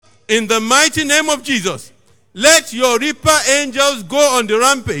in the mighty name of Jesus, let your reaper angels go on the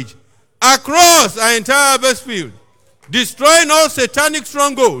rampage across our entire harvest field, destroying all satanic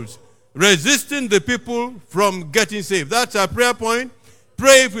strongholds, resisting the people from getting saved. That's our prayer point.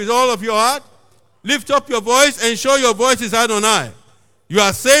 Pray with all of your heart. Lift up your voice and show your voice is heard on high. You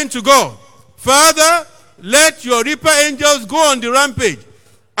are saying to God, Father, let your reaper angels go on the rampage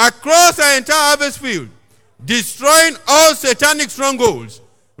across our entire harvest field, destroying all satanic strongholds,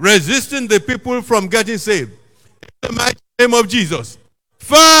 resisting the people from getting saved. In the mighty name of Jesus.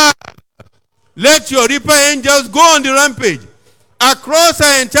 Father, let your reaper angels go on the rampage across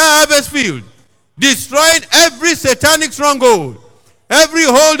our entire harvest field, destroying every satanic stronghold, every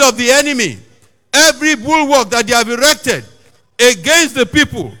hold of the enemy, every bulwark that they have erected against the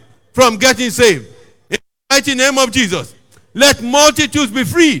people from getting saved. In the mighty name of Jesus, let multitudes be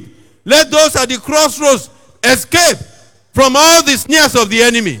freed. Let those at the crossroads escape from all the snares of the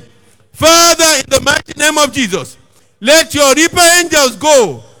enemy. Father, in the mighty name of Jesus, let your reaper angels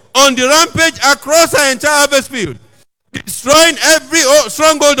go on the rampage across our entire harvest field, destroying every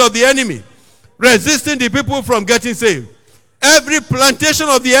stronghold of the enemy, resisting the people from getting saved. Every plantation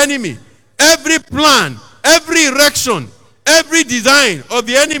of the enemy, every plan, every erection, every design of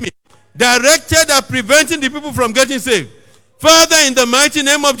the enemy directed at preventing the people from getting saved. Father, in the mighty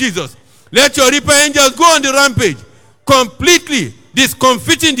name of Jesus, let your reaper angels go on the rampage, completely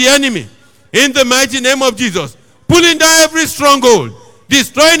discomfiting the enemy. In the mighty name of Jesus, pulling down every stronghold,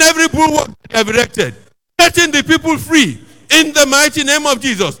 destroying every bulwark they have erected, setting the people free. In the mighty name of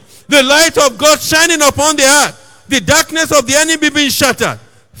Jesus, the light of God shining upon the earth, the darkness of the enemy being shattered.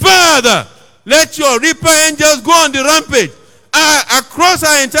 Father, let your reaper angels go on the rampage across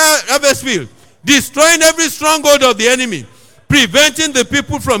our entire harvest field, destroying every stronghold of the enemy, preventing the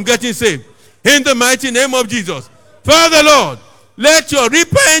people from getting saved. In the mighty name of Jesus. Father, Lord, let your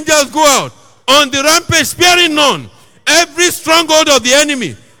reaper angels go out on the rampage, sparing none. Every stronghold of the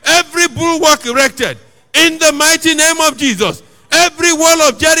enemy, every bulwark erected, in the mighty name of Jesus, every wall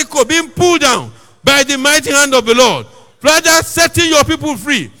of Jericho being pulled down by the mighty hand of the Lord. Father, setting your people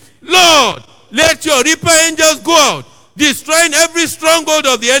free. Lord, let your reaper angels go out, destroying every stronghold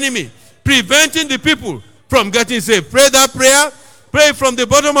of the enemy, preventing the people from getting saved. Pray that prayer. Pray from the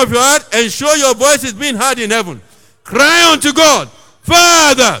bottom of your heart and show your voice is being heard in heaven. Cry unto God,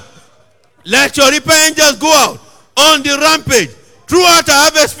 Father, let your reaper angels go out on the rampage throughout our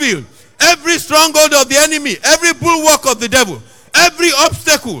harvest field. Every stronghold of the enemy, every bulwark of the devil, every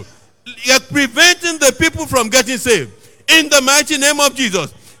obstacle preventing the people from getting saved. In the mighty name of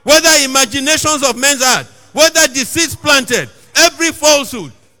Jesus, whether imaginations of men's heart, whether deceits planted, every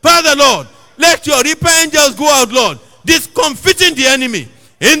falsehood, Father, Lord, let your reaper angels go out, Lord, discomfiting the enemy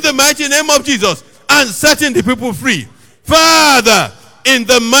in the mighty name of Jesus and setting the people free. Father, in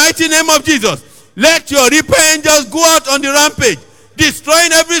the mighty name of Jesus, let your reaper angels go out on the rampage,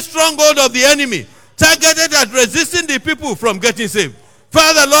 destroying every stronghold of the enemy, targeted at resisting the people from getting saved.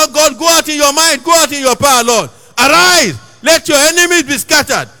 Father, Lord God, go out in your might, go out in your power, Lord. Arise, let your enemies be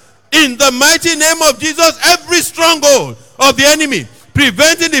scattered. In the mighty name of Jesus, every stronghold of the enemy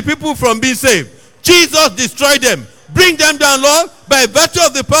preventing the people from being saved, Jesus, destroy them. Bring them down, Lord, by virtue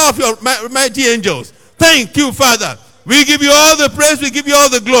of the power of your mighty angels. Thank you, Father. We give you all the praise, we give you all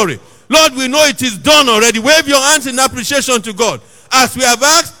the glory. Lord, we know it is done already. Wave your hands in appreciation to God. As we have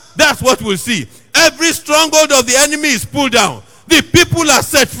asked, that's what we'll see. Every stronghold of the enemy is pulled down. The people are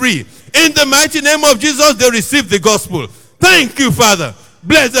set free. In the mighty name of Jesus, they receive the gospel. Thank you, Father.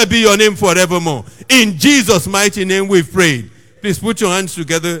 Blessed be your name forevermore. In Jesus' mighty name we've prayed. Please put your hands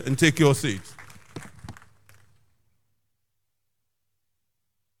together and take your seats.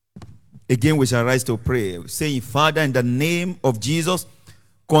 Again, we shall rise to pray, saying, Father, in the name of Jesus,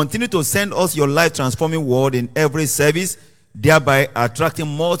 continue to send us your life-transforming word in every service, thereby attracting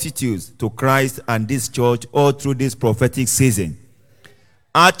multitudes to Christ and this church all through this prophetic season.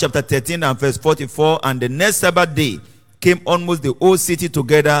 Acts chapter 13 and verse 44, and the next Sabbath day came almost the whole city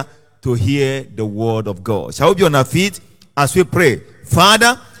together to hear the word of God. Shall we be on our feet as we pray?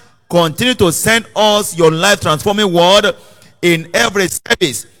 Father, continue to send us your life-transforming word in every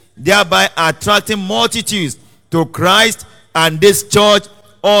service, thereby attracting multitudes to Christ and this church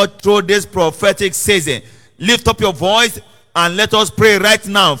all through this prophetic season. Lift up your voice and let us pray right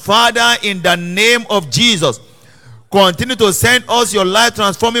now. Father, in the name of Jesus, continue to send us your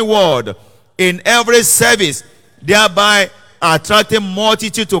life-transforming word in every service, thereby attracting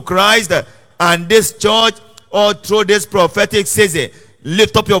multitude to Christ and this church all through this prophetic season.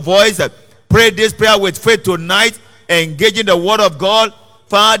 Lift up your voice. Pray this prayer with faith tonight, engaging the word of God.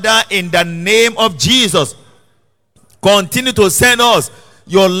 Father, in the name of Jesus, continue to send us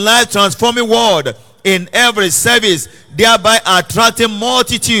your life transforming word in every service, thereby attracting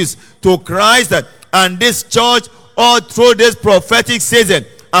multitudes to Christ and this church all through this prophetic season.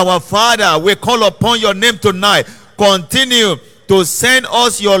 Our Father, we call upon your name tonight. Continue to send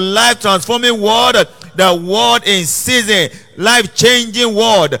us your life transforming word, the word in season, life changing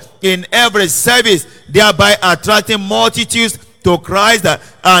word in every service, thereby attracting multitudes to Christ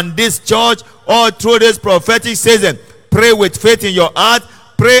and this church all through this prophetic season. Pray with faith in your heart.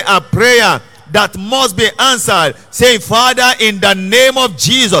 Pray a prayer that must be answered. Say, Father, in the name of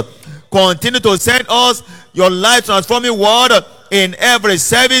Jesus, continue to send us your life transforming word in every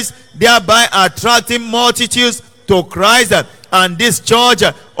service, thereby attracting multitudes to Christ and this church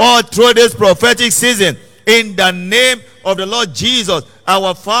all through this prophetic season. In the name of the Lord Jesus,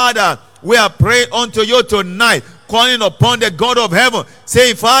 our Father, we are praying unto you tonight, calling upon the God of heaven,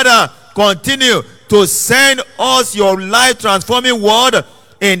 saying, Father, continue to send us your life transforming word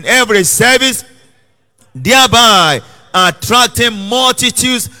in every service, thereby attracting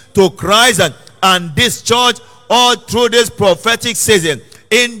multitudes to Christ and this church all through this prophetic season.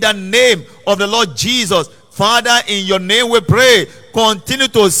 In the name of the Lord Jesus, Father, in your name we pray, continue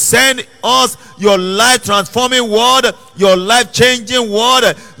to send us your life transforming word, your life changing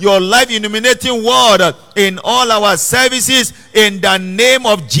word, your life illuminating word in all our services in the name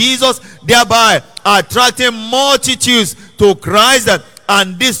of Jesus, thereby attracting multitudes to Christ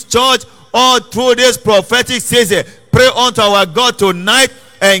and this church all through this prophetic season. Pray unto our God tonight.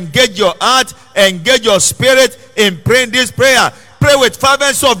 Engage your heart, engage your spirit in praying this prayer. Pray with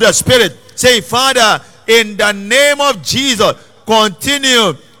fervency of the spirit. Say, Father, in the name of Jesus,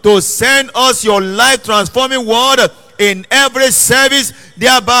 continue to send us your life transforming word in every service,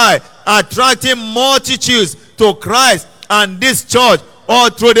 thereby attracting multitudes to Christ and this church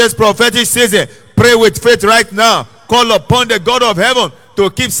all through this prophetic season. Pray with faith right now. Call upon the God of heaven to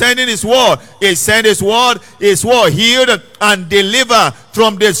keep sending his word. He sent his word healed and deliver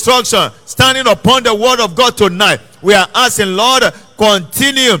from destruction. Standing upon the word of God tonight, we are asking, Lord,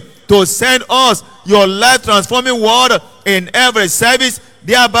 continue to send us your life transforming word in every service,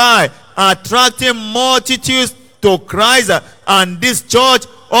 thereby attracting multitudes to Christ and this church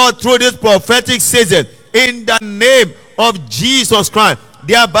all through this prophetic season. In the name of Jesus Christ,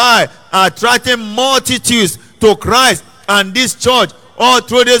 thereby attracting multitudes to Christ and this church all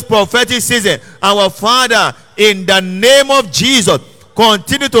through this prophetic season. Our Father, in the name of Jesus,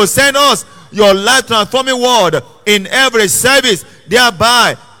 continue to send us your life transforming word in every service,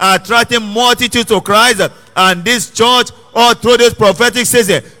 thereby attracting multitudes to Christ and this church all through this prophetic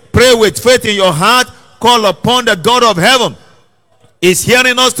season. Pray with faith in your heart. Call upon the God of heaven. He's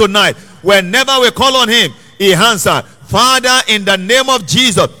hearing us tonight. Whenever we call on him, he answers. Father, in the name of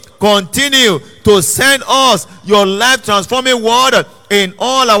Jesus, continue to send us your life transforming word in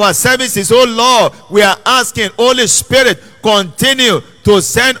all our services. Oh Lord, we are asking, Holy Spirit, continue to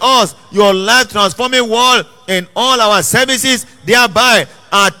send us your life transforming word in all our services, thereby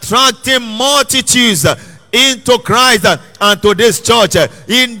attracting multitudes into Christ and to this church.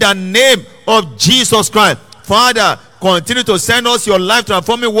 In the name of Jesus Christ, Father, continue to send us your life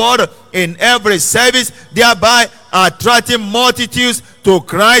transforming word in every service, thereby attracting multitudes to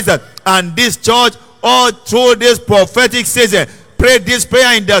Christ and this church all through this prophetic season. Pray this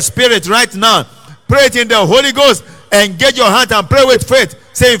prayer in the spirit right now. Pray it in the Holy Ghost. Engage your heart and pray with faith.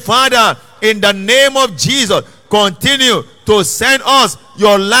 Say, Father, in the name of Jesus, continue to send us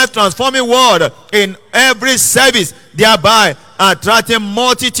your life transforming word in every service, thereby attracting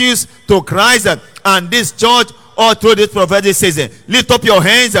multitudes to Christ and this church all through this prophetic season. Lift up your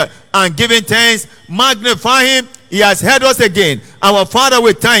hands and give him thanks. Magnify him. He has heard us again. Our Father,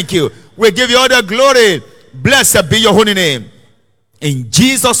 we thank you. We give you all the glory. Blessed be your holy name. In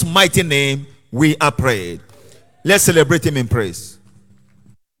Jesus' mighty name, we are prayed. Let's celebrate him in praise.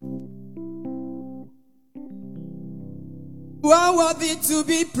 You are worthy to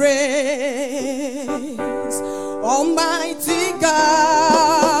be praised, Almighty God.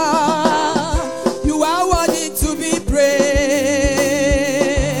 You are worthy to be praised,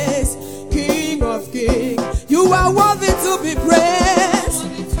 King of Kings. You are worthy to be praised,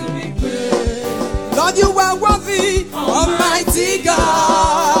 Lord. You are worthy, Almighty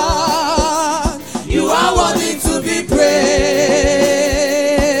God. You are worthy to be praised,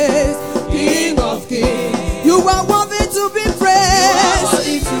 King of Kings. You are worthy to be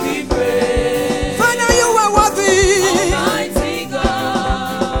praised. Father, you are worthy. Almighty God.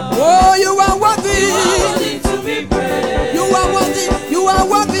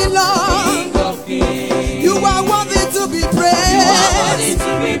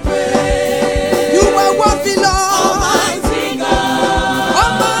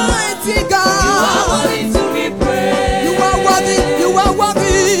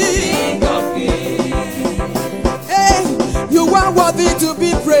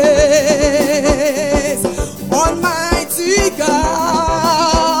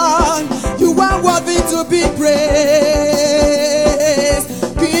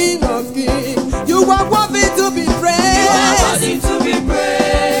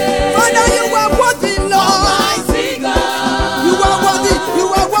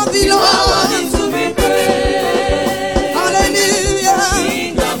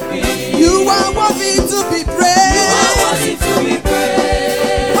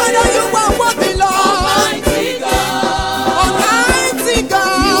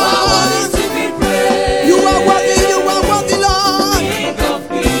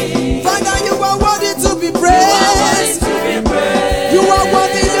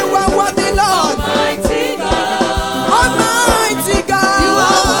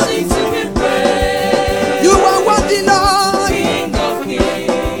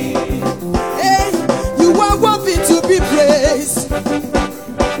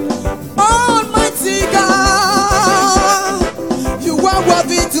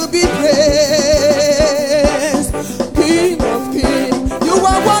 to be praised. King of kings, you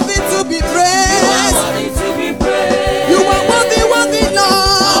are worthy to be praised. You are worthy, worthy,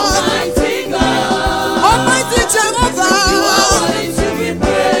 Lord. Almighty Jehovah.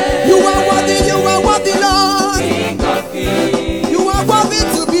 You are worthy, Lord. You are worthy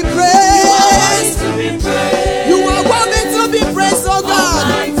to be praised. You are worthy to be praised, oh God.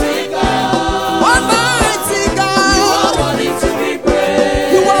 Almighty God.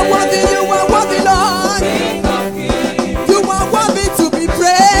 You are worthy, Lord. You are worthy to be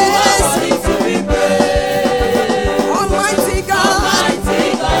praised. Almighty God.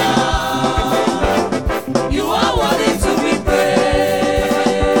 You are worthy to be praised.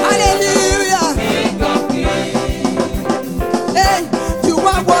 Hallelujah. Hey, you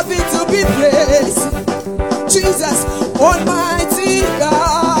are worthy to be praised. Jesus, Almighty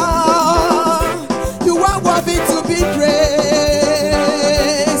God. You are worthy to be praised.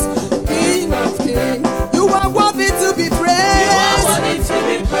 King of kings, you are worthy to be praised.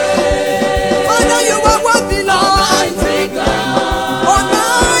 Father, you are worthy, Lord.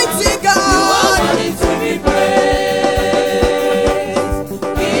 Almighty God.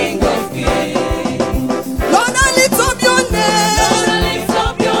 Lord, I lift up your name.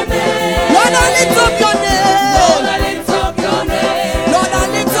 Lord, I lift up your name. Lord, I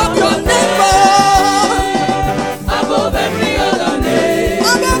lift up your name, Lord. Above every other name.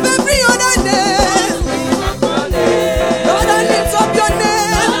 Above every other name. Lord, I lift up your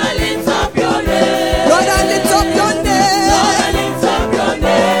name. Lord, I lift up your name.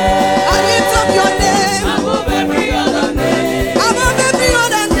 I lift up your name. Above every other name. Above every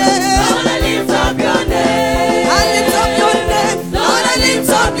other name. I lift up your name. I lift up your name. Lord, I lift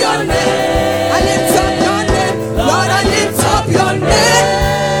up your name. I lift up your name. Lord, I lift up your name.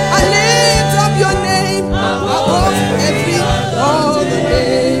 I lift up your name above every other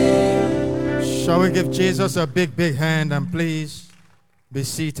name. Shall we give Jesus a big, big hand and please be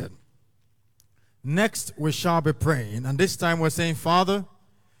seated? Next, we shall be praying, and this time we're saying, Father,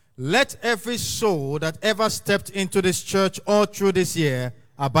 let every soul that ever stepped into this church all through this year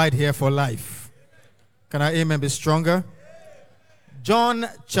abide here for life. Can I amen be stronger? John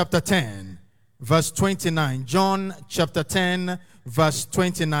chapter 10, verse 29. John chapter 10, verse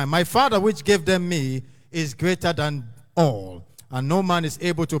 29. My Father which gave them me is greater than all, and no man is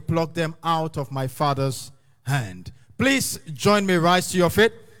able to pluck them out of my Father's hand. Please join me, rise to your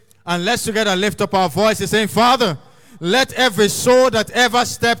feet, and let's together lift up our voices saying, Father, let every soul that ever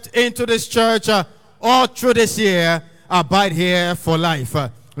stepped into this church all through this year abide here for life.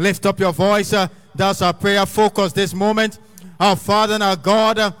 Lift up your voice. That's our prayer focus this moment. Our Father and our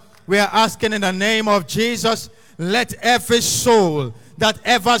God, we are asking in the name of Jesus, let every soul that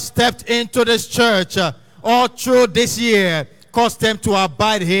ever stepped into this church all through this year cause them to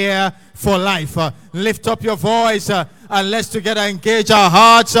abide here for life. Lift up your voice and let's together engage our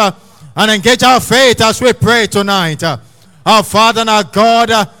hearts and engage our faith as we pray tonight. Our Father and our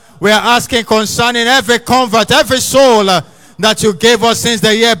God, we are asking concerning every convert, every soul that you gave us since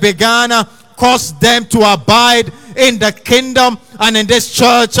the year began, cause them to abide in the kingdom and in this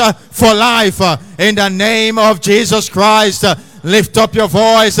church for life. In the name of Jesus Christ, lift up your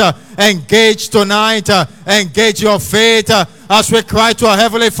voice, engage tonight, engage your faith as we cry to our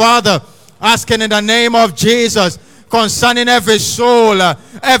Heavenly Father, asking in the name of Jesus concerning every soul,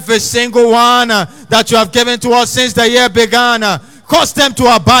 every single one that you have given to us since the year began. Cause them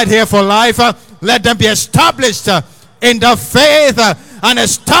to abide here for life. Let them be established in the faith and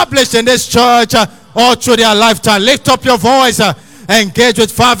established in this church all through their lifetime. Lift up your voice. Engage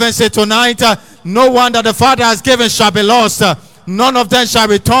with fervency tonight. No one that the Father has given shall be lost. None of them shall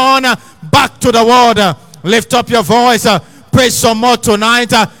return back to the world. Lift up your voice. Pray some more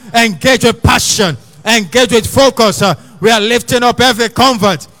tonight. Engage with passion. Engage with focus. We are lifting up every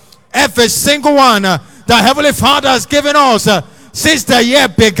convert, every single one that Heavenly Father has given us since the year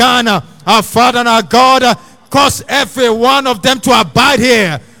began. Our Father and our God, cause every one of them to abide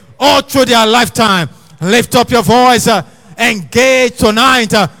here all through their lifetime. Lift up your voice. Engage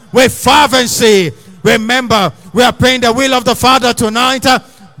tonight with fervency. Remember, we are praying the will of the Father tonight.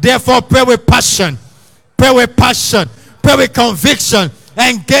 Therefore, pray with passion. Pray with passion. Pray with conviction.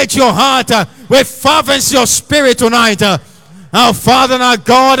 Engage your heart with fervency of spirit tonight. Our Father and our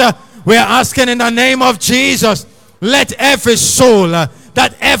God, we are asking in the name of Jesus, let every soul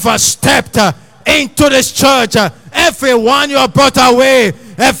that ever stepped into this church, everyone you have brought away,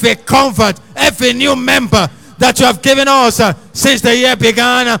 every convert, every new member that you have given us since the year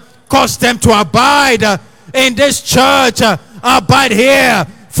began, cause them to abide in this church, abide here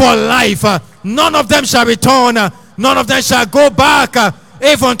for life. None of them shall return. None of them shall go back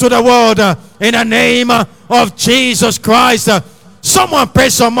even to the world, in the name of Jesus Christ. Someone pray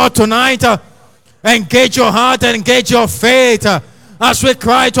some more tonight. Engage your heart and engage your faith as we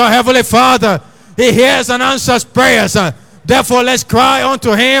cry to our Heavenly Father. He hears and answers prayers. Therefore, let's cry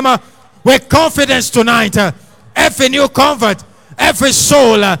unto Him with confidence tonight. Every new convert, every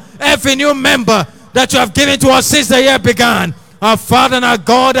soul, every new member that you have given to us since the year began, our Father and our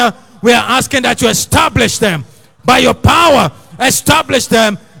God, we are asking that you establish them by your power. Establish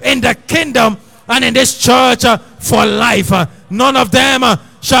them in the kingdom and in this church for life. None of them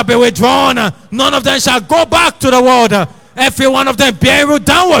shall be withdrawn. None of them shall go back to the world. Every one of them bearing root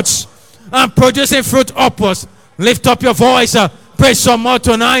downwards and producing fruit upwards. Lift up your voice. Pray some more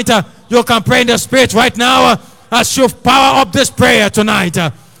tonight. You can pray in the Spirit right now as you power up this prayer tonight.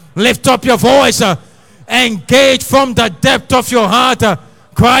 Lift up your voice. Engage from the depth of your heart,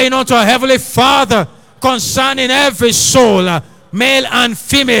 crying unto our Heavenly Father concerning every soul, male and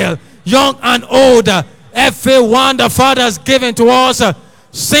female, young and old, everyone the Father has given to us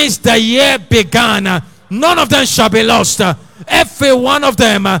since the year began. None of them shall be lost. Every one of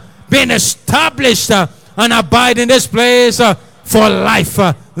them being established and abide in this place for life.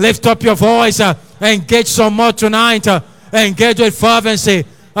 Lift up your voice. Engage some more tonight. Engage with fervency.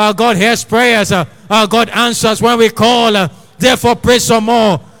 Our God hears prayers. Our God answers when we call. Therefore, pray some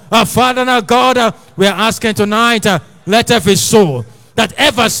more. Our Father and our God, we are asking tonight, let every soul that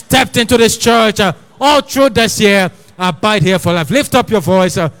ever stepped into this church all through this year abide here for life. Lift up your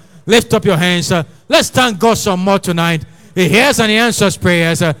voice. Lift up your hands. Let's thank God some more tonight. He hears and He answers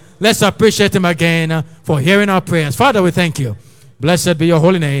prayers. Let's appreciate Him again for hearing our prayers. Father, we thank you. Blessed be your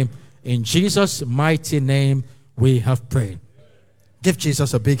holy name. In Jesus' mighty name we have prayed. Give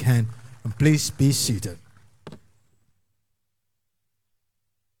Jesus a big hand and please be seated.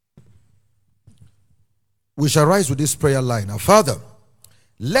 We shall rise with this prayer line. Our Father,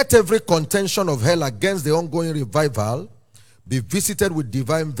 let every contention of hell against the ongoing revival be visited with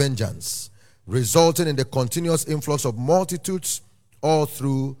divine vengeance, resulting in the continuous influx of multitudes all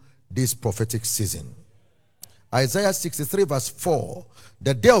through this prophetic season. Isaiah 63 verse 4,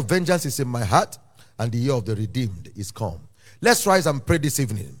 the day of vengeance is in my heart, and the year of the redeemed is come. Let's rise and pray this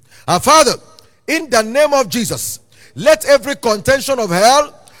evening. Our Father, in the name of Jesus, let every contention of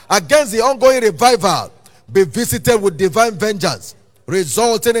hell against the ongoing revival be visited with divine vengeance,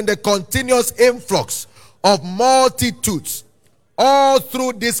 resulting in the continuous influx of multitudes all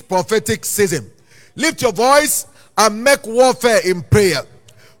through this prophetic season. Lift your voice and make warfare in prayer.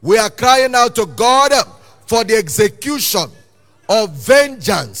 We are crying out to God for the execution of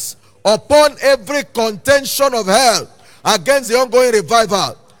vengeance upon every contention of hell against the ongoing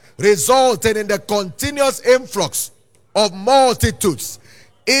revival, resulting in the continuous influx of multitudes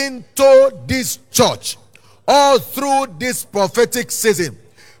into this church all through this prophetic season.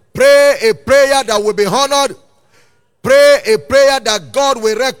 Pray a prayer that will be honored. Pray a prayer that God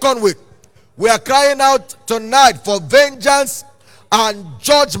will reckon with. We are crying out tonight for vengeance and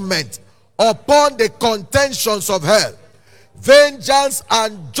judgment upon the contentions of hell. Vengeance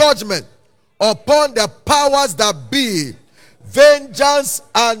and judgment upon the powers that be. Vengeance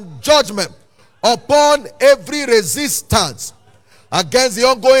and judgment upon every resistance against the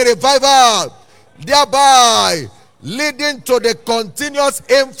ongoing revival, thereby leading to the continuous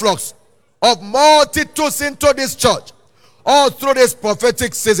influx of multitudes into this church all through this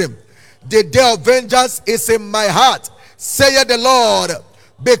prophetic season. The day of vengeance is in my heart, saith the Lord,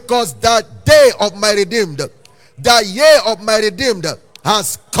 because the day of my redeemed, the year of my redeemed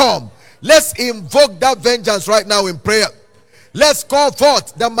has come. Let's invoke that vengeance right now in prayer. Let's call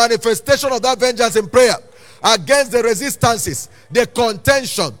forth the manifestation of that vengeance in prayer against the resistances, the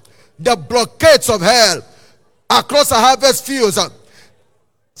contention, the blockades of hell across our harvest fields,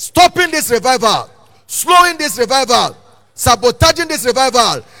 stopping this revival, slowing this revival, sabotaging this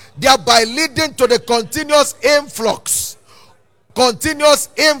revival, thereby leading to the continuous influx,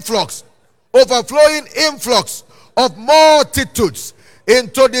 overflowing influx of multitudes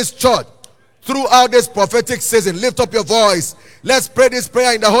into this church throughout this prophetic season. Lift up your voice. Let's pray this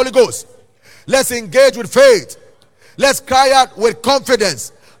prayer in the Holy Ghost. Let's engage with faith. Let's cry out with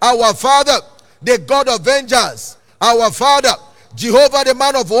confidence. Our Father, the God of vengeance, our Father, Jehovah the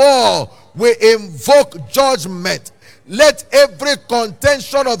man of war, we invoke judgment. Let every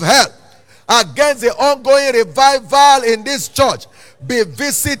contention of hell against the ongoing revival in this church be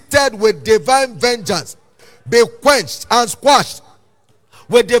visited with divine vengeance, be quenched and squashed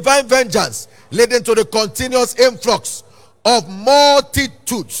with divine vengeance, leading to the continuous influx of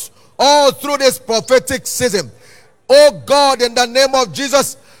multitudes all through this prophetic season. Oh God, in the name of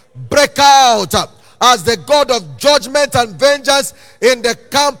Jesus, break out as the God of judgment and vengeance in the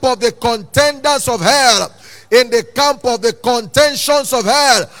camp of the contenders of hell, in the camp of the contentions of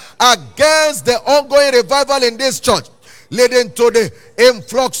hell against the ongoing revival in this church, leading to the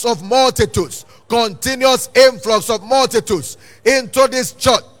influx of multitudes, continuous influx of multitudes into this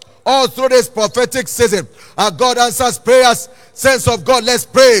church all through this prophetic season. Our God answers prayers. Sense of God, let's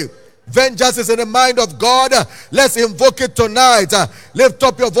pray. Vengeance is in the mind of God. Let's invoke it tonight. Lift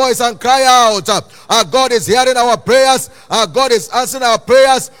up your voice and cry out. Our God is hearing our prayers. Our God is answering our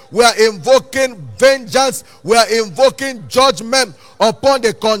prayers. We are invoking vengeance. We are invoking judgment upon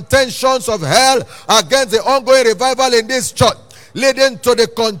the contentions of hell against the ongoing revival in this church, leading to the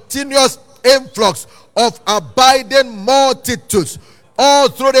continuous influx of abiding multitudes all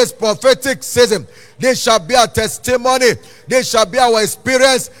through this prophetic season. This shall be a testimony. This shall be our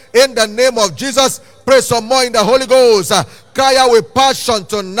experience in the name of Jesus. Pray some more in the Holy Ghost. Cry out with passion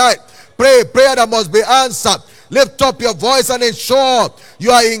tonight. Pray prayer that must be answered. Lift up your voice and ensure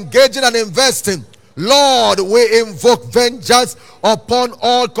you are engaging and investing. Lord, we invoke vengeance upon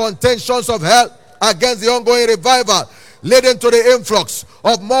all contentions of hell against the ongoing revival, leading to the influx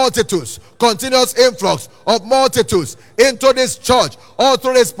of multitudes, continuous influx of multitudes into this church all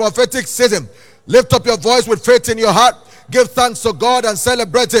through this prophetic season. Lift up your voice with faith in your heart. Give thanks to God and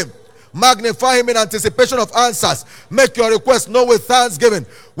celebrate Him. Magnify Him in anticipation of answers. Make your request known with thanksgiving.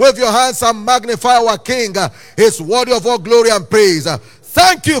 Wave your hands and magnify our King. He is worthy of all glory and praise.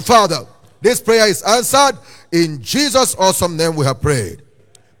 Thank you, Father. This prayer is answered. In Jesus' awesome name we have prayed.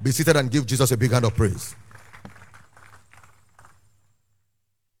 Be seated and give Jesus a big hand of praise.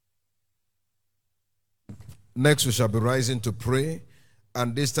 Next, we shall be rising to pray.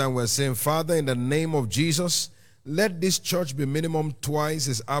 And this time we're saying, Father, in the name of Jesus, let this church be minimum twice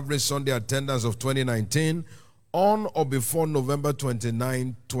its average Sunday attendance of 2019 on or before November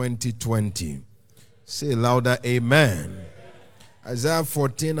 29, 2020. Say louder, amen. Isaiah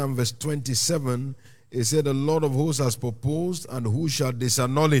 14 and verse 27, it said, the Lord of hosts has proposed, and who shall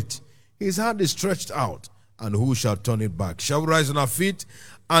disannul it? His hand is stretched out, and who shall turn it back? Shall we rise on our feet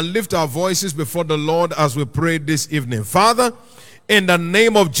and lift our voices before the Lord as we pray this evening? Father, in the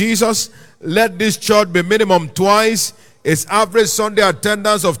name of Jesus, let this church be minimum twice its average Sunday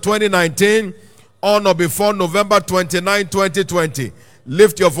attendance of 2019 on or before November 29, 2020.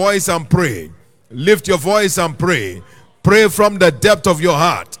 Lift your voice and pray. Lift your voice and pray. Pray from the depth of your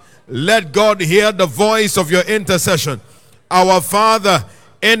heart. Let God hear the voice of your intercession. Our Father,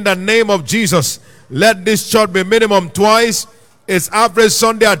 in the name of Jesus, let this church be minimum twice its average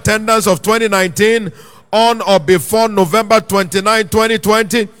Sunday attendance of 2019 on or before November 29,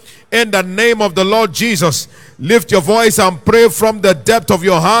 2020. In the name of the Lord Jesus, lift your voice and pray from the depth of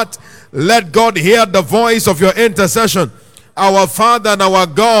your heart. Let God hear the voice of your intercession. Our Father and our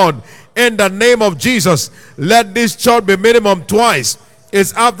God, in the name of Jesus, let this church be minimum twice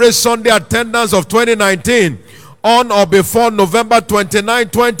its average Sunday attendance of 2019 on or before November 29,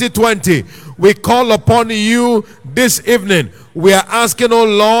 2020. We call upon you this evening. We are asking, oh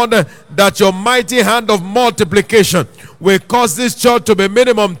Lord, that your mighty hand of multiplication will cause this church to be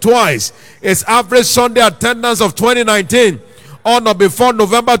minimum twice its average Sunday attendance of 2019 on or before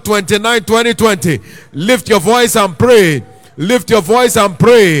November 29, 2020. Lift your voice and pray. Lift your voice and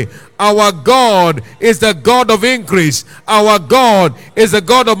pray. Our God is the God of increase. Our God is the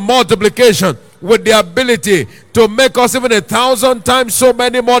God of multiplication, with the ability to make us even 1,000 times so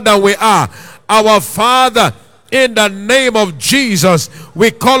many more than we are. Our Father, in the name of Jesus,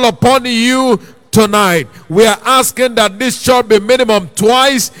 we call upon you tonight. We are asking that this church be minimum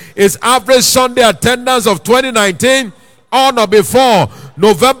twice its average Sunday attendance of 2019 on or before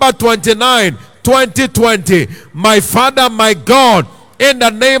November 29, 2020. My Father, my God, in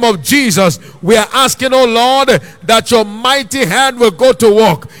the name of Jesus, we are asking, oh Lord, that your mighty hand will go to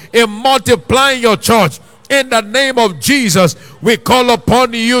work in multiplying your church. In the name of Jesus, we call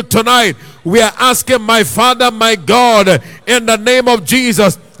upon you tonight. We are asking, my Father, my God, in the name of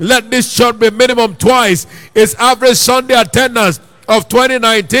Jesus, let this church be minimum twice its average Sunday attendance of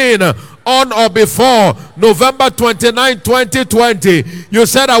 2019 on or before November 29, 2020. You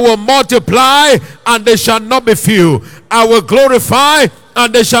said, I will multiply and they shall not be few. I will glorify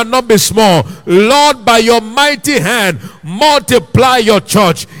and they shall not be small. Lord, by your mighty hand, multiply your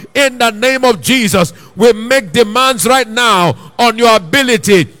church. In the name of Jesus, we make demands right now on your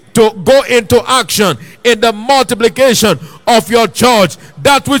ability to go into action in the multiplication of your church.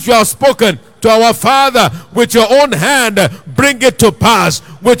 That which you have spoken to our Father, with your own hand, bring it to pass.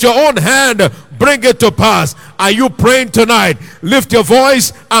 With your own hand, bring it to pass. Are you praying tonight? Lift your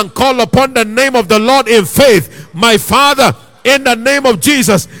voice and call upon the name of the Lord in faith. My Father, in the name of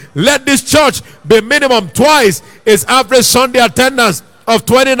Jesus. Let this church be minimum twice its average Sunday attendance of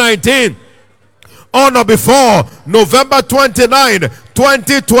 2019 on or before November 29,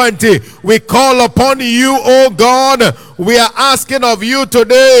 2020. We call upon you, oh God. We are asking of you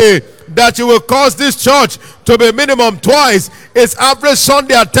today that you will cause this church to be minimum twice its average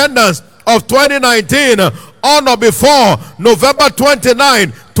Sunday attendance of 2019 on or before November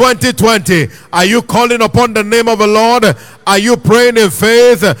 29, 2020. Are you calling upon the name of the Lord? Are you praying in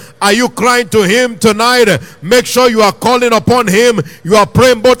faith? Are you crying to him tonight? Make sure you are calling upon him. You are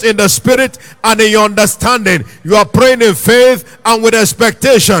praying both in the spirit and in your understanding. You are praying in faith and with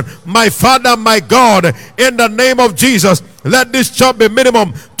expectation. My Father, my God, in the name of Jesus, let this church be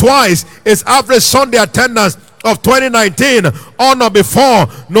minimum twice its average Sunday attendance of 2019 on or before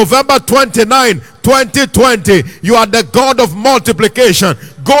November 29, 2020. You are the God of multiplication.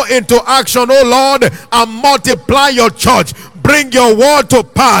 Go into action, oh Lord, and multiply your church. Bring your word to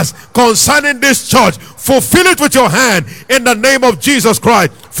pass concerning this church. Fulfill it with your hand in the name of Jesus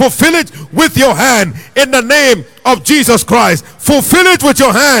Christ. Fulfill it with your hand in the name of Jesus Christ. Fulfill it with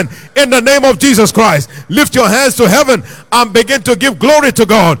your hand in the name of Jesus Christ. Lift your hands to heaven and begin to give glory to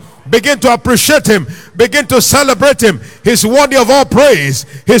God. Begin to appreciate him. Begin to celebrate him. He's worthy of all praise.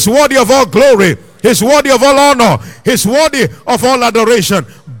 He's worthy of all glory. He's worthy of all honor. He's worthy of all adoration.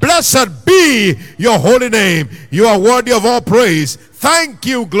 Blessed be your holy name. You are worthy of all praise. Thank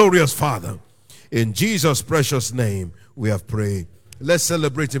you, glorious Father. In Jesus' precious name we have prayed. Let's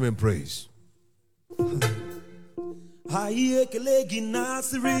celebrate him in praise.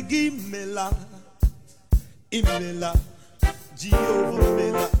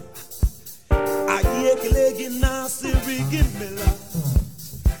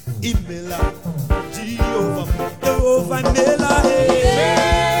 Imela, Jehovah, Imela,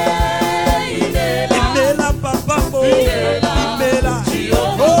 Imela, Papa, Imela,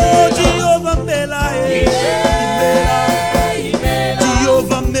 oh Jehovah, Imela,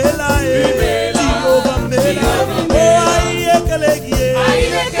 Jehovah, Imela, Jehovah, Imela, oh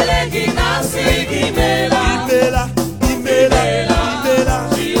Ayekelegi, Nasi, Imela, Imela, Imela, Imela,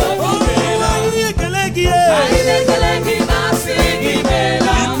 oh Ayekelegi, Nasi,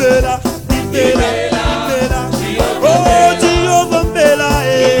 Imela. Imela, oh Jehovah, Imela.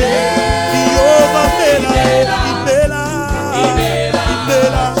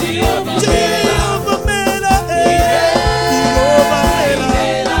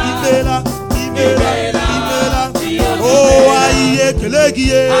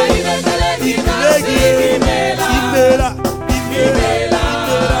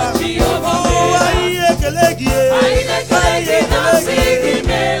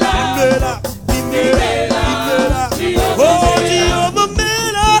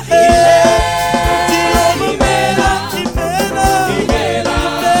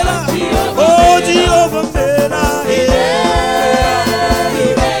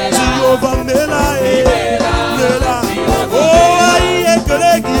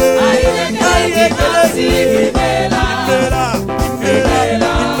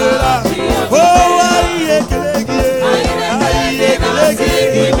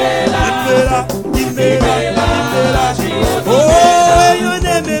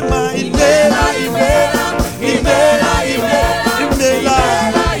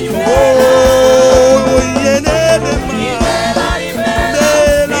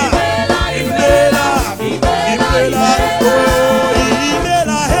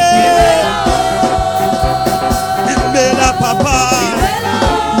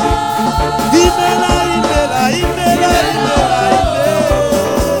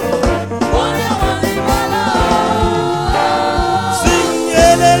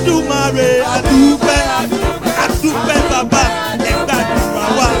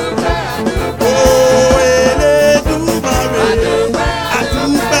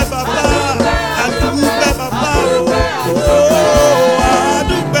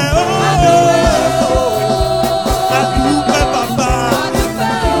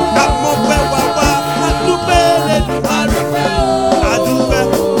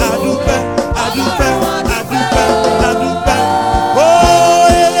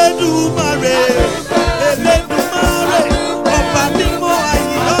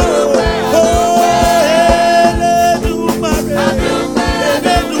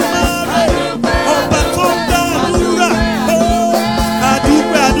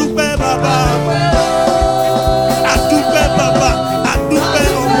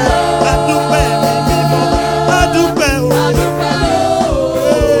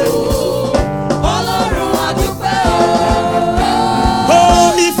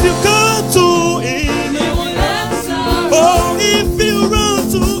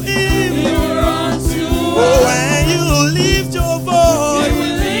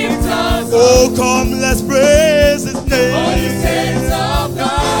 Oh, come, let's praise His name. For the saints of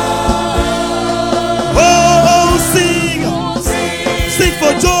God. Oh, sing, sing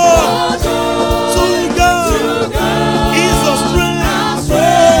for joy to God. He's our strength.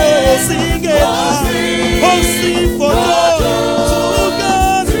 Oh, sing it. Oh, sing for joy to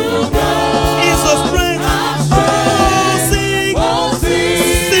God. He's our strength. Oh,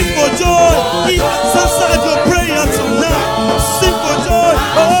 sing for joy. He answered your prayer tonight. Sing for joy.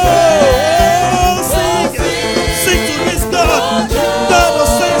 Oh, sing to this God, God of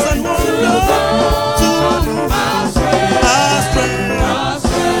signs and wonders. Our strength.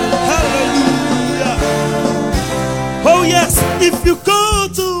 Hallelujah. Oh yes, if you go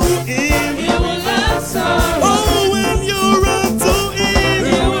to Him, He will answer. oh when you run to Him,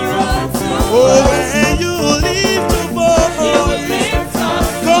 He will run to oh when you lift your He will voice, lift us.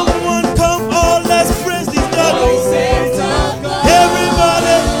 come on, come on, let's praise this God. For the saints of God.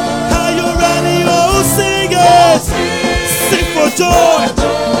 Everybody, how you running? Oh, sing it, sing for joy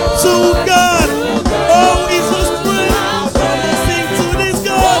to God. Oh, it's a strength. Come and sing to this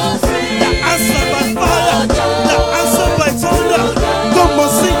God. The answer by fire, the answer by thunder. Come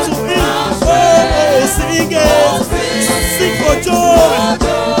and sing to Him. Oh, sing it, sing for joy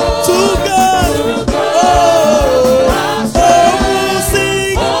to God. Oh,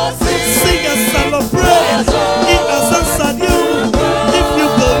 sing and celebrate. He has answered you if you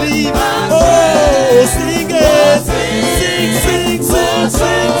believe. Oh, sing it, sing, sing, sing, sing,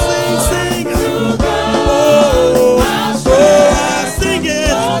 sing, sing. Oh, sing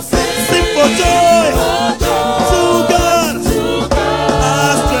it, sing for joy to God.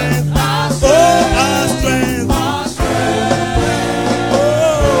 Our strength, oh, our strength.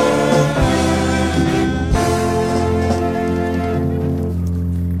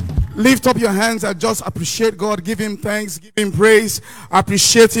 Lift up your hands and just appreciate God. Give Him thanks. Give Him praise.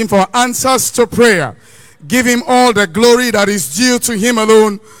 Appreciate Him for answers to prayer. Give Him all the glory that is due to Him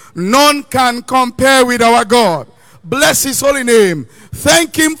alone. None can compare with our God. Bless His holy name.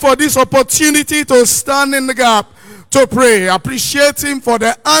 Thank Him for this opportunity to stand in the gap to pray. Appreciate Him for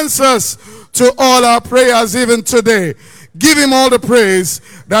the answers to all our prayers even today. Give Him all the praise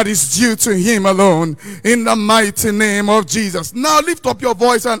that is due to Him alone in the mighty name of Jesus. Now lift up your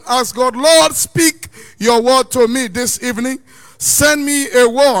voice and ask God, Lord, speak your word to me this evening. Send me a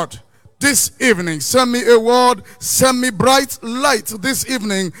word this evening. Send me a word. Send me bright light this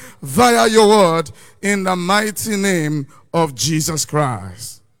evening via your word in the mighty name of Jesus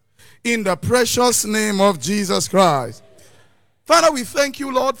Christ. In the precious name of Jesus Christ. Father, we thank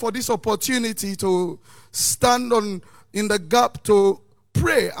you, Lord, for this opportunity to stand in the gap to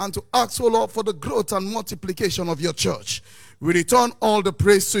pray and to ask, oh Lord, for the growth and multiplication of your church. We return all the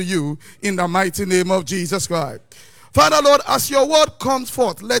praise to you in the mighty name of Jesus Christ. Father, Lord, as your word comes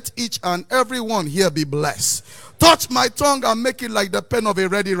forth, let each and every one here be blessed. Touch my tongue and make it like the pen of a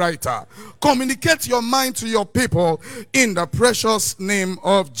ready writer. Communicate your mind to your people in the precious name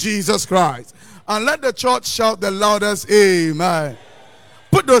of Jesus Christ. And let the church shout the loudest, amen.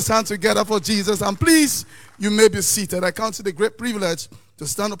 Put those hands together for Jesus, and please, you may be seated. I count it a great privilege to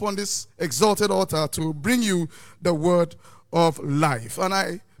stand upon this exalted altar to bring you the word of life. And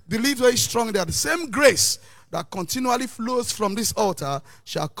I believe very strongly that the same grace that continually flows from this altar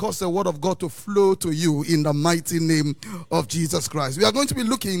shall cause the word of God to flow to you in the mighty name of Jesus Christ. We are going to be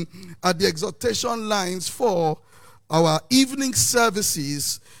looking at the exhortation lines for our evening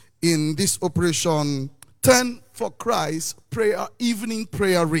services in this Operation 10 for Christ prayer, evening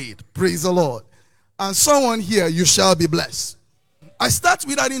prayer read. Praise the Lord. And someone here, you shall be blessed. I start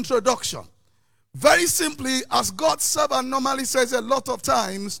with an introduction. Very simply, as God's servant normally says a lot of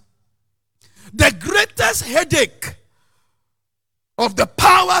times, the greatest headache of the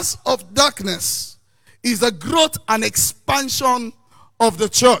powers of darkness is the growth and expansion of the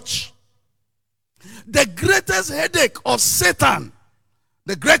church. The greatest headache of Satan,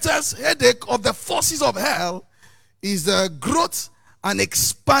 the greatest headache of the forces of hell is the growth and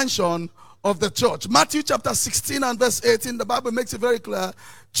expansion of the church. Matthew chapter 16 and verse 18, the Bible makes it very clear.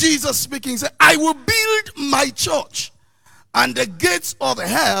 Jesus speaking said, I will build my church, and the gates of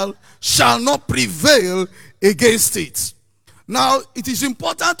hell shall not prevail against it. Now, it is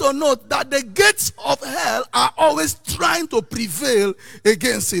important to note that the gates of hell are always trying to prevail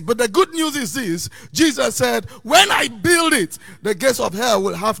against it. But the good news is this. Jesus said, when I build it, the gates of hell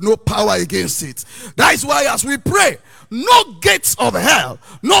will have no power against it. That is why as we pray, no gates of hell,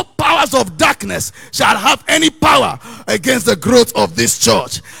 no powers of darkness shall have any power against the growth of this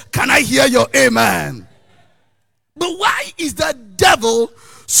church. Can I hear your amen? But why is the devil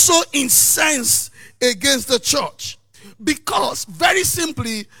so incensed against the church? Because, very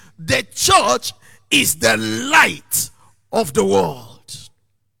simply, the church is the light of the world.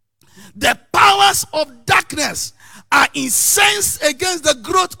 The powers of darkness are incensed against the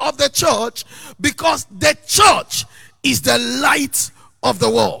growth of the church because the church is the light of the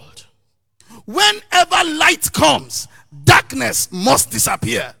world. Whenever light comes, darkness must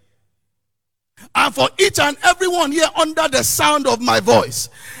disappear. And for each and everyone here under the sound of my voice,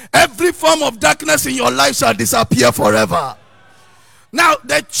 every form of darkness in your life shall disappear forever. Now,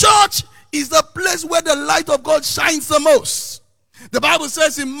 the church is the place where the light of God shines the most. The Bible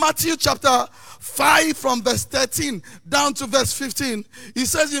says in Matthew chapter 5 from verse 13 down to verse 15, he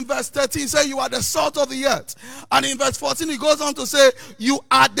says in verse 13, say you are the salt of the earth. And in verse 14, he goes on to say, you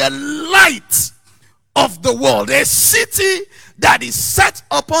are the light of the world. A city that is set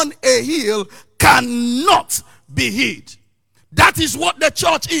upon a hill cannot be hid. That is what the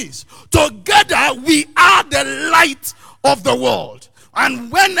church is. Together we are the light of the world.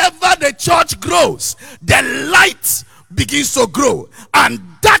 And whenever the church grows, the light begins to grow and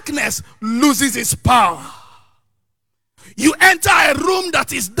darkness loses its power. You enter a room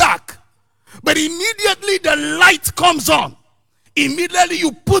that is dark, but immediately the light comes on. Immediately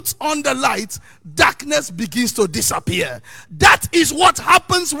you put on the light, darkness begins to disappear. That is what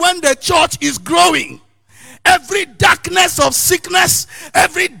happens when the church is growing. Every darkness of sickness,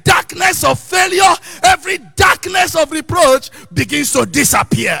 every darkness of failure, every darkness of reproach begins to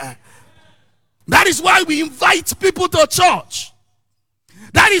disappear. That is why we invite people to church.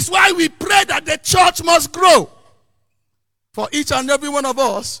 That is why we pray that the church must grow. For each and every one of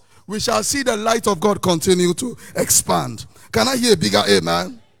us, we shall see the light of God continue to expand. Can I hear a bigger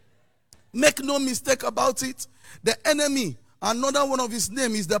amen? Make no mistake about it. The enemy, another one of his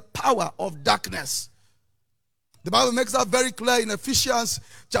name is the power of darkness. The Bible makes that very clear in Ephesians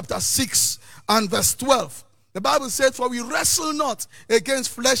chapter 6 and verse 12. The Bible says, for we wrestle not against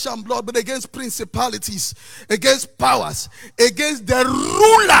flesh and blood, but against principalities, against powers, against the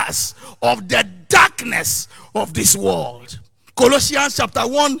rulers of the darkness of this world. Colossians chapter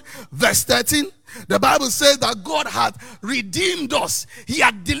 1 verse 13. The Bible says that God had redeemed us. He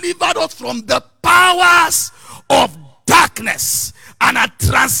had delivered us from the powers of darkness and had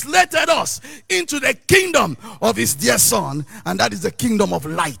translated us into the kingdom of his dear son, and that is the kingdom of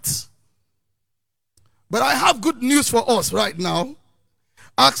light. But I have good news for us right now.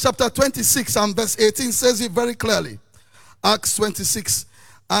 Acts chapter 26 and verse 18 says it very clearly. Acts 26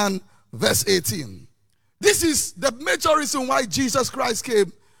 and verse 18. This is the major reason why Jesus Christ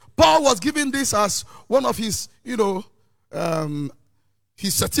came. Paul was giving this as one of his,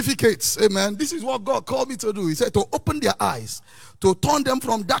 his certificates. Amen. This is what God called me to do. He said to open their eyes, to turn them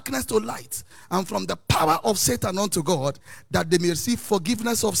from darkness to light, and from the power of Satan unto God, that they may receive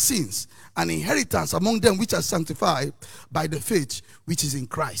forgiveness of sins and inheritance among them which are sanctified by the faith which is in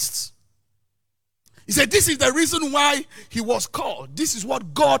Christ. He said this is the reason why he was called. This is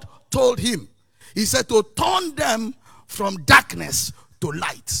what God told him. He said to turn them from darkness to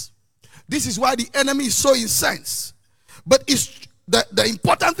light. This is why the enemy is so incensed. But it's the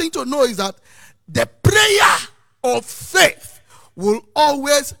important thing to know is that the prayer of faith will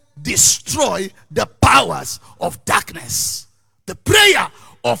always destroy the powers of darkness. The prayer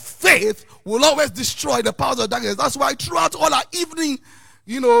of faith will always destroy the powers of darkness. That's why throughout all our evening,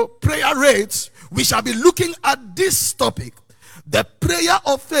 prayer rates, we shall be looking at this topic. The prayer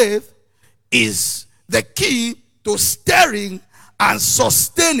of faith is the key to stirring and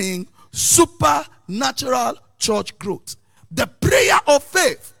sustaining supernatural church growth. The prayer of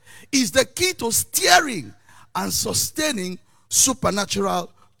faith is the key to steering and sustaining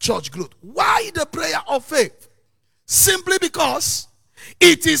supernatural church growth. Why the prayer of faith? Simply because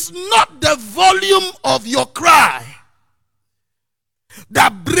it is not the volume of your cry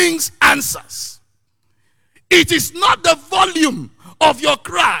that brings answers. It is not the volume of your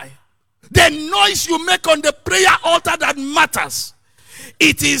cry, the noise you make on the prayer altar that matters.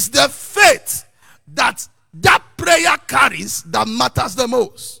 It is the faith that prayer carries that matters the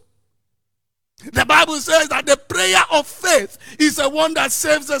most. The Bible says that the prayer of faith is the one that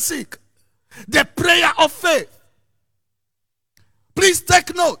saves the sick. The prayer of faith. Please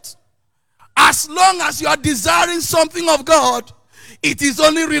take note. As long as you are desiring something of God, it is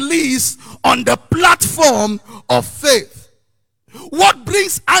only released on the platform of faith. What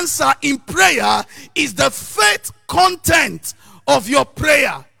brings answer in prayer is the faith content of your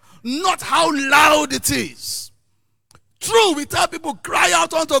prayer, not how loud it is. True, we tell people cry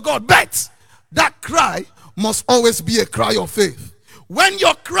out unto God, but that cry must always be a cry of faith. When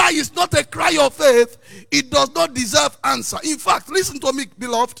your cry is not a cry of faith, it does not deserve answer. In fact, listen to me,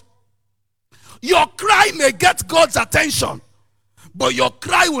 beloved. Your cry may get God's attention, but your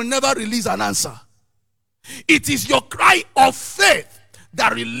cry will never release an answer. It is your cry of faith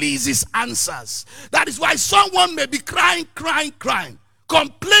that releases answers. That is why someone may be crying,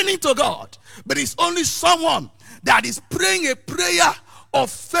 complaining to God, but it's only someone that is praying a prayer of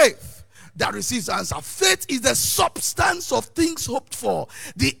faith that receives answer. Faith is the substance of things hoped for,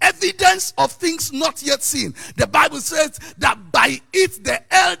 the evidence of things not yet seen. The Bible says that by it the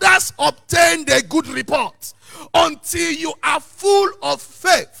elders obtained a good report. Until you are full of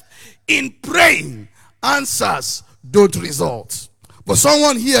faith in praying, answers don't result. But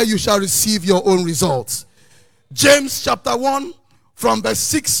someone here, you shall receive your own results. James chapter 1 from verse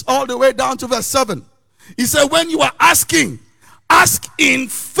 6 all the way down to verse 7. He said, when you are asking, ask in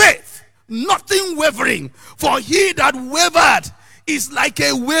faith, nothing wavering. For he that wavered is like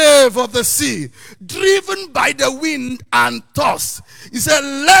a wave of the sea, driven by the wind and tossed. He said,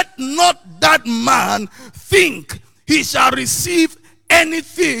 let not that man think he shall receive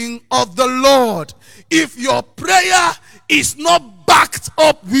anything of the Lord. If your prayer is not backed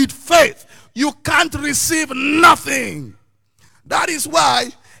up with faith, you can't receive nothing. That is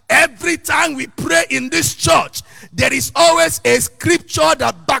why every time we pray in this church, there is always a scripture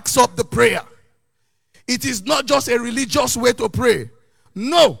that backs up the prayer. It is not just a religious way to pray.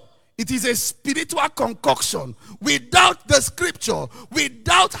 No, it is a spiritual concoction. Without the scripture,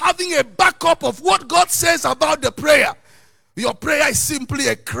 without having a backup of what God says about the prayer, your prayer is simply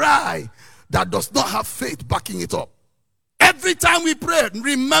a cry that does not have faith backing it up. Every time we pray,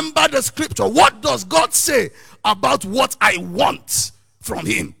 remember the scripture. What does God say about what I want from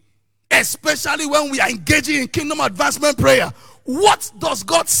him? Especially when we are engaging in kingdom advancement prayer. What does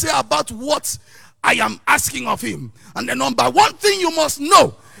God say about what I am asking of him? And the number one thing you must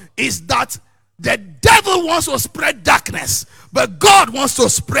know is that the devil wants to spread darkness, but God wants to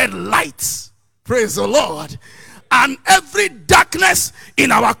spread light. Praise the Lord. And every darkness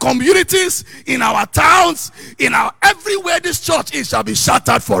in our communities, in our towns, everywhere this church is, shall be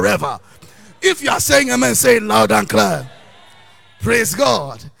shattered forever. If you are saying amen, say it loud and clear. Praise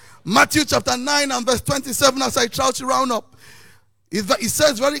God. Matthew chapter 9 and verse 27, as I try to round up, it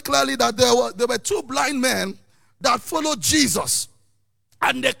says very clearly that there were two blind men that followed Jesus.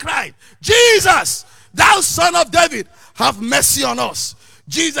 And they cried, Jesus, thou son of David, have mercy on us.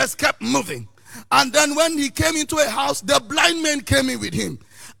 Jesus kept moving. And then when he came into a house, the blind men came in with him.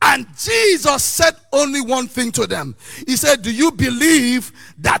 And Jesus said only one thing to them. He said, do you believe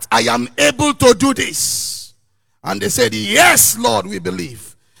that I am able to do this? And they said, yes, Lord, we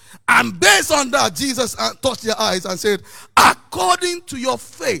believe. And based on that, Jesus touched their eyes and said, according to your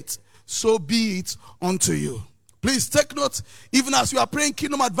faith, so be it unto you. Please take note, even as you are praying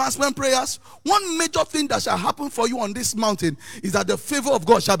kingdom advancement prayers, one major thing that shall happen for you on this mountain is that the favor of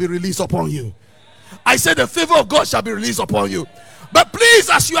God shall be released upon you. I said the favor of God shall be released upon you. But please,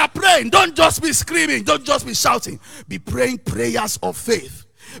 as you are praying, don't just be screaming, don't just be shouting. Be praying prayers of faith.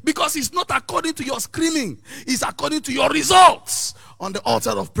 Because it's not according to your screaming, it's according to your results on the altar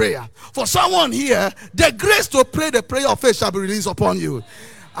of prayer. For someone here, the grace to pray the prayer of faith shall be released upon you.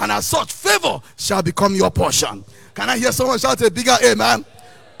 And as such, favor shall become your portion. Can I hear someone shout a bigger amen?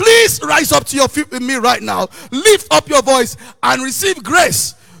 Please rise up to your feet with me right now. Lift up your voice and receive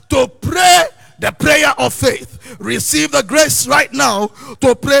grace to pray the prayer of faith. Receive the grace right now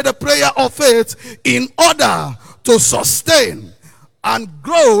to pray the prayer of faith in order to sustain and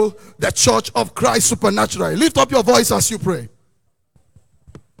grow the church of Christ supernaturally. Lift up your voice as you pray.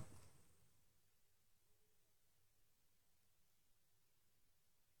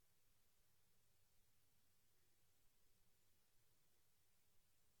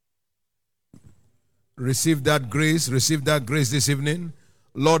 Receive that grace this evening.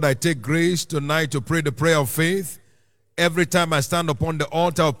 Lord, I take grace tonight to pray the prayer of faith. Every time I stand upon the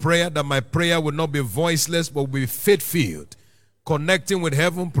altar of prayer, that my prayer will not be voiceless, but will be faith-filled, connecting with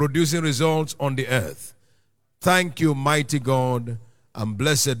heaven, producing results on the earth. Thank you, mighty God, and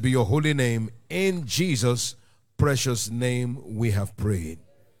blessed be your holy name. In Jesus' precious name we have prayed.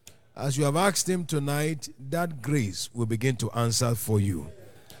 As you have asked him tonight, that grace will begin to answer for you.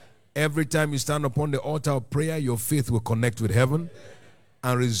 Every time you stand upon the altar of prayer, your faith will connect with heaven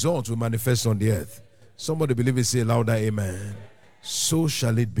and results will manifest on the earth. Somebody believe it, say louder, amen. So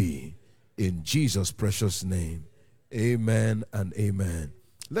shall it be in Jesus' precious name. Amen and amen.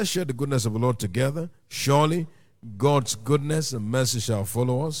 Let's share the goodness of the Lord together. Surely God's goodness and mercy shall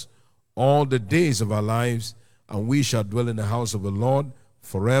follow us all the days of our lives, and we shall dwell in the house of the Lord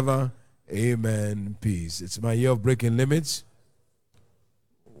forever. Amen. Peace. It's my year of breaking limits.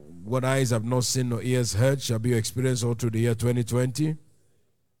 What eyes have not seen nor ears heard shall be your experience all through the year 2020.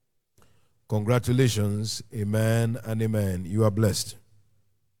 Congratulations. Amen and amen. You are blessed.